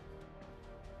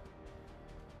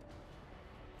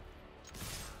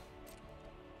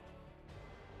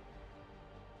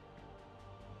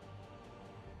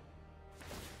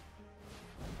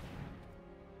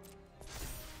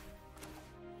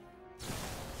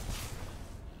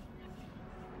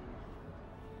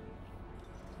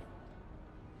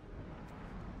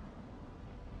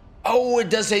 Oh, it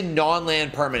does say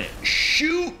non-land permanent.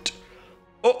 Shoot!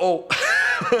 Uh-oh.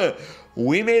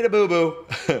 We made a boo-boo.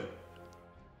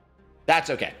 That's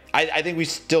okay. I think we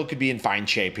still could be in fine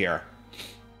shape here.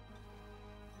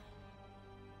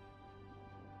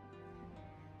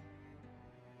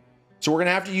 So we're going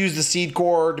to have to use the seed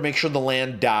core to make sure the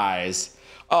land dies.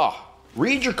 Oh,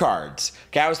 read your cards.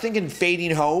 Okay, I was thinking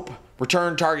Fading Hope,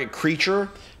 return target creature.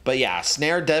 But yeah,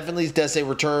 Snare definitely does say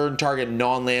return target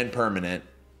non-land permanent.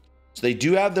 So they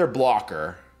do have their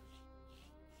blocker.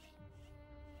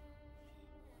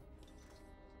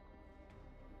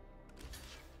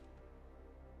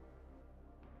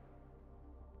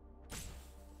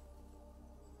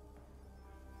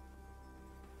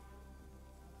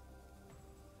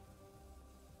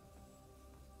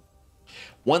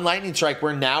 One lightning strike.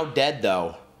 We're now dead,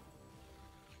 though.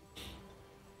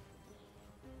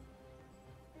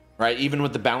 Right, even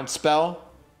with the bounce spell.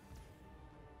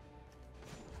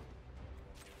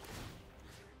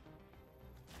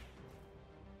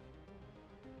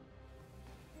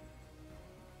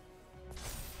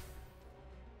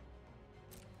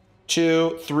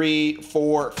 Two, three,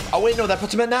 four. Oh, wait, no, that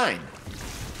puts him at 9.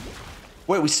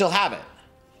 Wait, we still have it.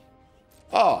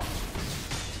 Oh.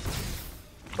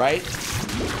 Right?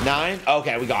 9?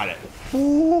 Okay, we got it.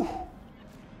 Ooh.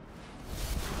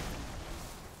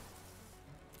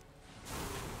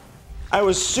 I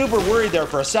was super worried there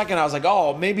for a second. I was like,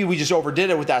 oh, maybe we just overdid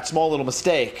it with that small little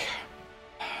mistake.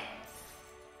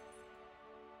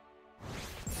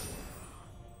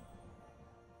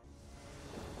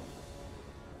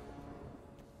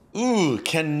 Ooh,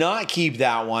 cannot keep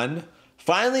that one.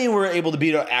 Finally, we were able to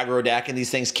beat our aggro deck, and these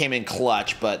things came in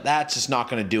clutch, but that's just not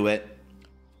going to do it.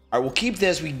 All right, we'll keep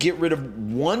this. We get rid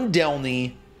of one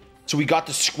Delney. So we got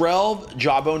the Skrelv,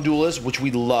 Jawbone Duelist, which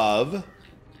we love.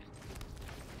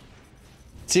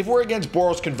 See if we're against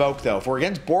Boros Convoke, though. If we're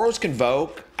against Boros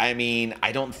Convoke, I mean,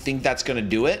 I don't think that's going to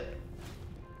do it.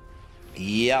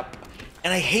 Yep.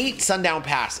 And I hate Sundown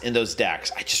Pass in those decks.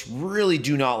 I just really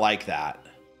do not like that.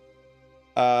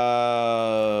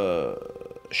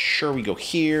 Sure, we go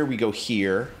here, we go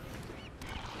here.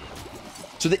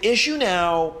 So the issue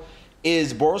now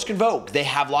is Boros Convoke. They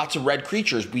have lots of red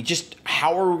creatures.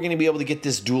 How are we going to be able to get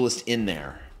this duelist in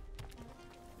there?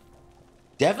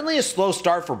 Definitely a slow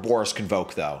start for Boros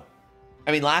Convoke, though.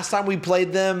 I mean, last time we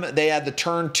played them, they had the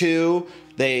turn 2.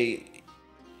 They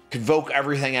convoke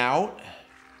everything out.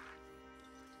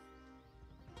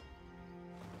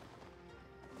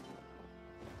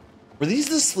 Were these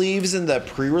the sleeves in the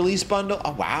pre-release bundle?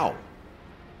 Oh, wow.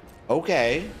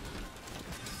 Okay.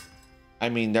 I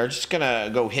mean, they're just gonna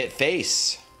go hit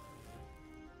face.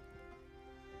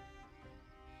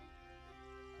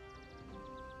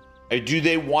 Do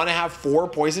they want to have 4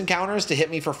 poison counters to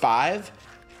hit me for 5?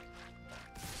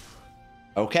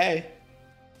 Okay.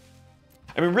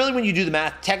 I mean, really, when you do the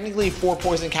math, technically 4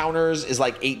 poison counters is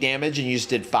like 8 damage, and you just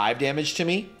did 5 damage to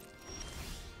me.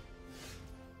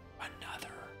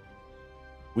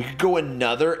 We could go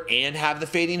another and have the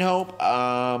Fading Hope.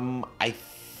 I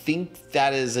think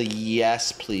that is a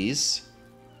yes, please.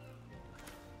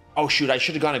 Oh, shoot. I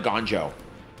should have gone Eiganjo.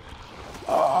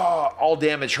 Oh, all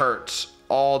damage hurts.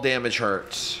 All damage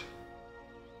hurts.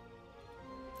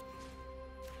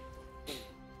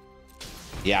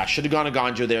 Yeah, I should have gone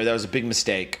Eiganjo there. That was a big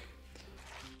mistake.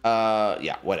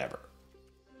 Yeah, whatever.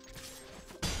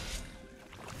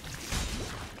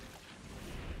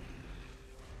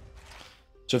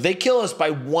 So if they kill us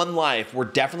by 1 life, we're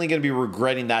definitely going to be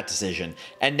regretting that decision.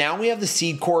 And now we have the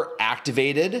Seed Core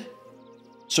activated.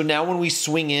 So now when we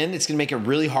swing in, it's going to make it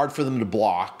really hard for them to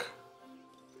block.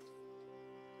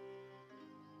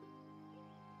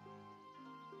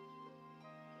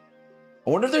 I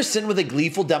wonder if they're sitting with a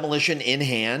Gleeful Demolition in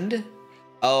hand.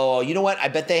 Oh, you know what? I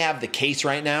bet they have the case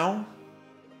right now.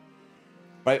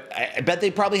 Right? I bet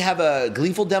they probably have a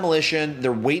Gleeful Demolition.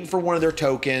 They're waiting for one of their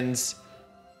tokens.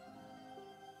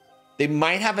 They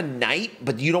might have a Knight,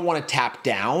 but you don't want to tap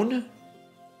down.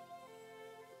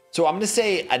 So I'm going to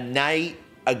say a Knight,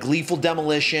 a Gleeful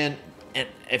Demolition. And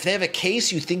if they have a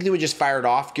case, you think they would just fire it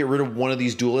off, get rid of one of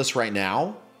these duelists right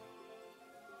now?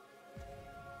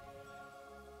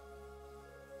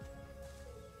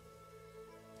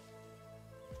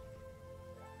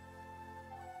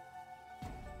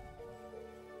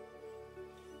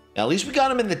 Now, at least we got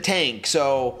them in the tank,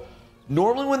 so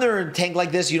normally when they're in a tank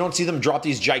like this, you don't see them drop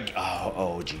these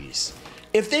oh, geez.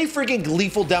 If they freaking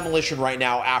Gleeful Demolition right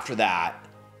now after that,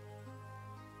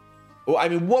 well, I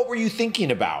mean, what were you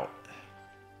thinking about?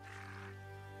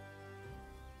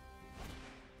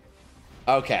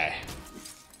 Okay.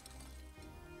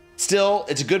 Still,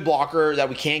 it's a good blocker that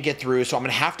we can't get through, so I'm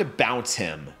going to have to bounce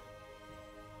him.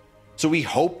 So we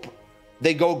hope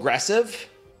they go aggressive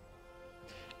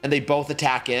and they both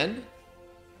attack in.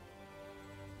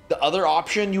 The other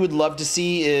option you would love to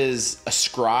see is a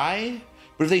scry.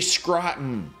 But if they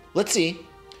scry, let's see.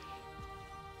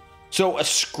 So a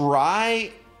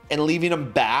scry and leaving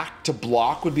them back to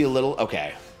block would be a little,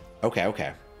 okay.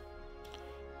 Okay.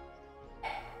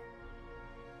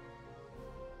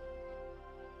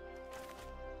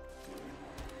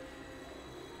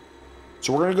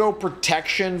 So we're gonna go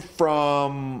protection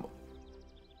from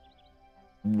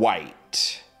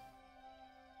white.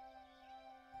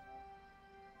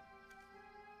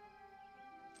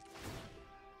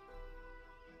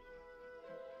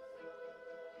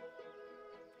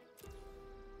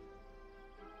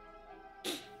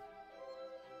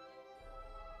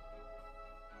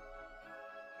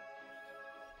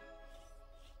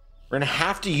 We're gonna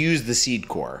have to use the Seed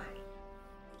Core.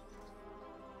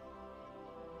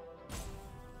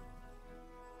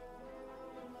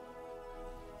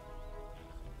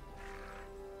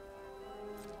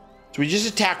 So we just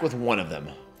attack with one of them.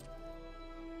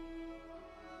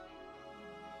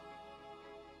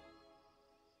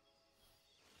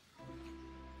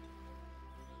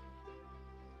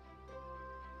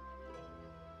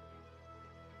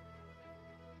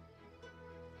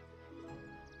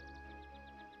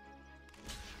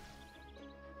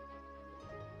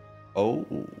 Oh.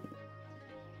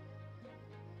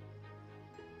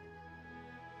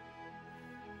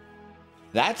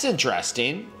 That's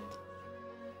interesting.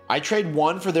 I trade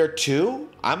one for their two.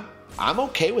 I'm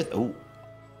okay with.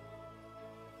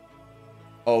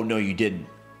 Oh no, you didn't.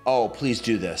 Oh, please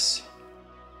do this.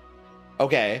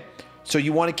 Okay, so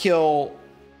you want to kill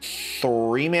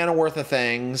 3 mana worth of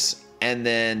things, and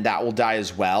then that will die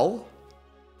as well.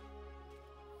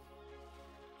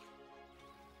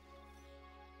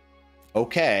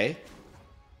 Okay.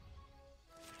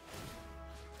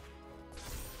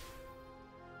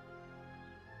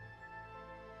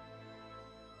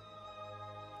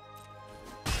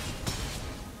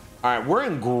 All right, we're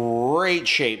in great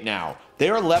shape now. They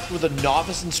are left with a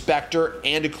Novice Inspector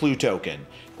and a Clue token.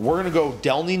 We're gonna go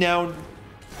Delney now,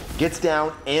 gets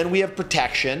down, and we have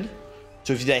protection.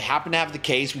 So if they happen to have the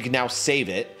case, we can now save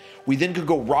it. We then could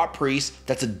go Rot Priest.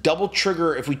 That's a double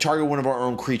trigger if we target one of our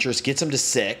own creatures, gets them to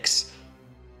 6.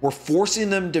 We're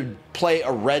forcing them to play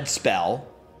a red spell.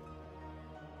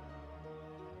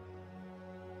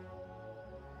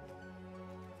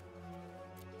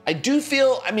 I do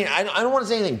feel, I mean, I don't want to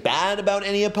say anything bad about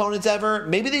any opponents ever.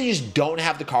 Maybe they just don't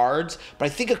have the cards, but I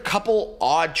think a couple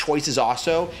odd choices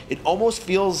also. It almost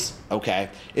feels, okay,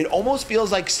 it almost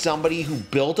feels like somebody who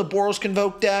built a Boros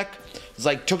Convoke deck is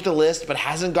like took the list, but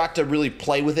hasn't got to really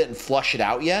play with it and flush it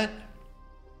out yet.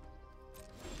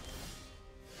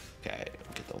 Okay,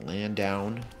 get the land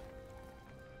down.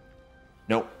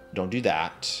 Nope, don't do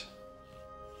that.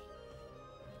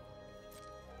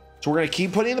 So we're going to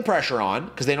keep putting the pressure on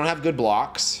because they don't have good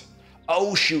blocks.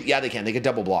 Oh, shoot. Yeah, they can. They can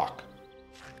double block.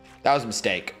 That was a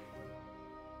mistake.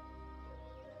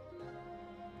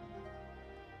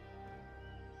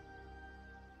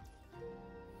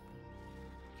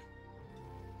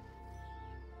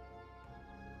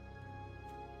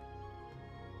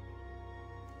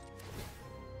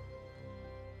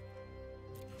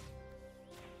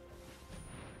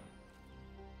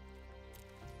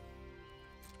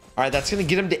 All right, that's going to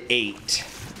get him to 8.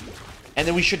 And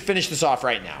then we should finish this off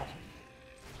right now.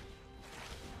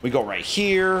 We go right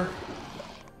here.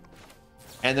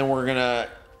 And then we're gonna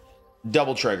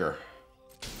double trigger.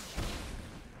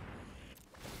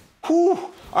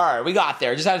 Whew. All right, we got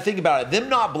there. Just had to think about it. Them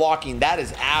not blocking, that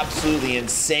is absolutely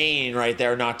insane right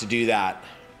there not to do that.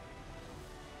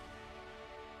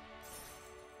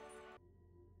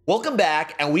 Welcome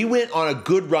back, and we went on a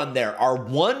good run there. Our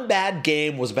one bad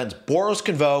game was against Boros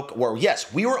Convoke, where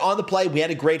yes, we were on the play, we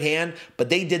had a great hand, but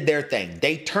they did their thing.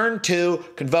 They turned 2,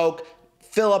 Convoke,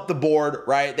 fill up the board,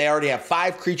 right? They already have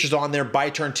 5 creatures on there by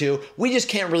turn 2. We just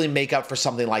can't really make up for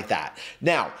something like that.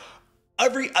 Now,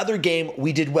 every other game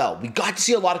we did well. We got to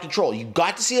see a lot of control. You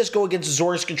got to see us go against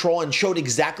Azorious Control and showed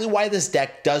exactly why this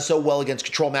deck does so well against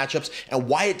control matchups and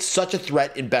why it's such a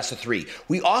threat in best of 3.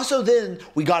 We also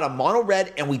we got a mono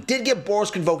red and we did get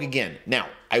Boros Convoke again. Now,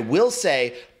 I will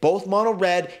say both mono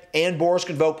red and Boros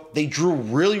Convoke, they drew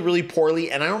really, really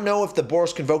poorly. And I don't know if the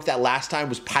Boros Convoke that last time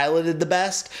was piloted the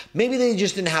best. Maybe they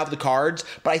just didn't have the cards.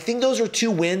 But I think those are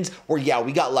 2 wins where, yeah,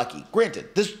 we got lucky.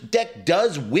 Granted, this deck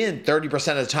does win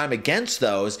 30% of the time against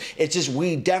those. It's just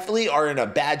we definitely are in a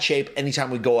bad shape anytime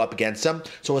we go up against them.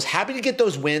 So I was happy to get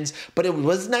those wins. But it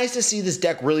was nice to see this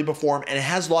deck really perform. And it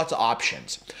has lots of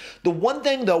options. The one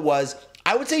thing, though, was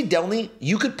I would say Delney,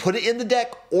 you could put it in the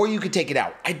deck or you could take it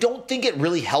out. I don't think it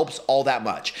really helps all that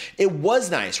much. It was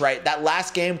nice, right? That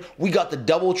last game, we got the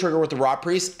double trigger with the Rot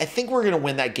Priest. I think we're going to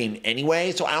win that game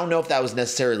anyway, so I don't know if that was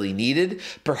necessarily needed.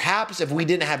 Perhaps if we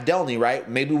didn't have Delney, right?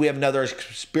 Maybe we have another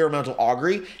experimental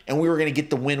augury and we were going to get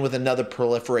the win with another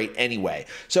proliferate anyway.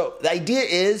 So the idea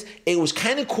is it was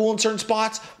kind of cool in certain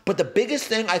spots, but the biggest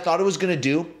thing I thought it was going to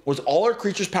do was all our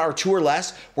creatures power 2 or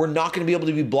less were not going to be able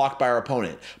to be blocked by our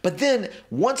opponent. But then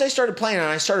once I started playing and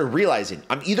I started realizing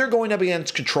I'm either going up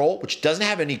against control, which doesn't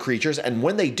have any creatures, and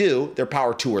when they do, they're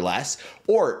power 2 or less,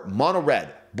 or mono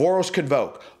red, Boros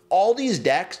Convoke. All these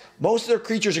decks, most of their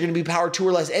creatures are going to be power 2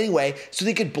 or less anyway, so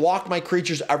they could block my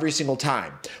creatures every single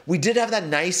time. We did have that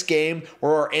nice game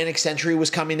where our Annex Sentry was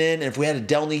coming in, and if we had a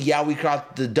Delney, yeah, we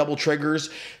got the double triggers.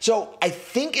 So I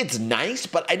think it's nice,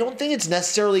 but I don't think it's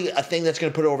necessarily a thing that's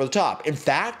going to put it over the top. In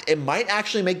fact, it might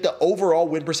actually make the overall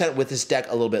win percent with this deck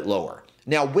a little bit lower.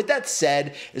 Now, with that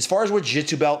said, as far as what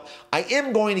Jiu-Jitsu belt, I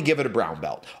am going to give it a brown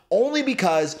belt, only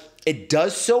because it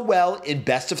does so well in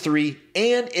best of 3,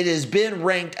 and it has been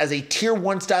ranked as a tier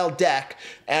 1 style deck.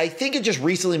 And I think it just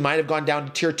recently might have gone down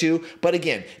to tier 2, but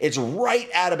again, it's right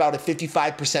at about a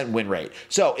 55% win rate.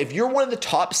 So if you're one of the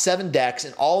top 7 decks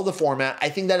in all of the format, I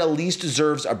think that at least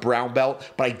deserves a brown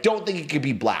belt, but I don't think it could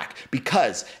be black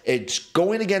because it's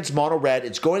going against mono red,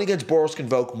 it's going against Boros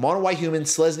Convoke, mono white human,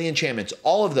 Selesnya enchantments,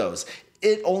 all of those.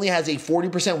 It only has a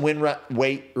 40% win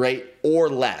rate or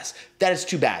less. That is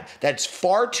too bad. That's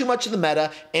far too much of the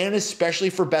meta, and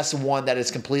especially for best of 1, that is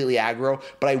completely aggro.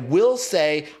 But I will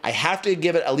say I have to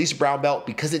give it at least a brown belt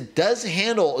because it does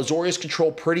handle Azorious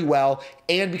Control pretty well,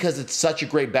 and because it's such a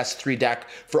great best of 3 deck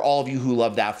for all of you who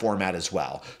love that format as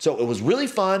well. So it was really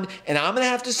fun, and I'm going to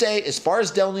have to say, as far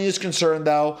as Delney is concerned,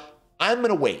 though, I'm going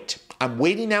to wait. I'm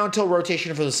waiting now until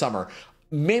rotation for the summer.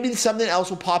 Maybe something else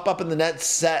will pop up in the next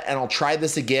set and I'll try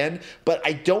this again, but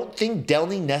I don't think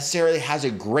Delney necessarily has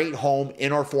a great home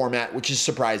in our format, which is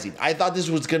surprising. I thought this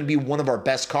was going to be one of our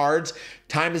best cards.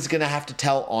 Time is going to have to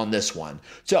tell on this one.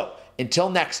 So until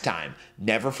next time,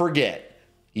 never forget,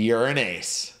 you're an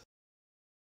ace.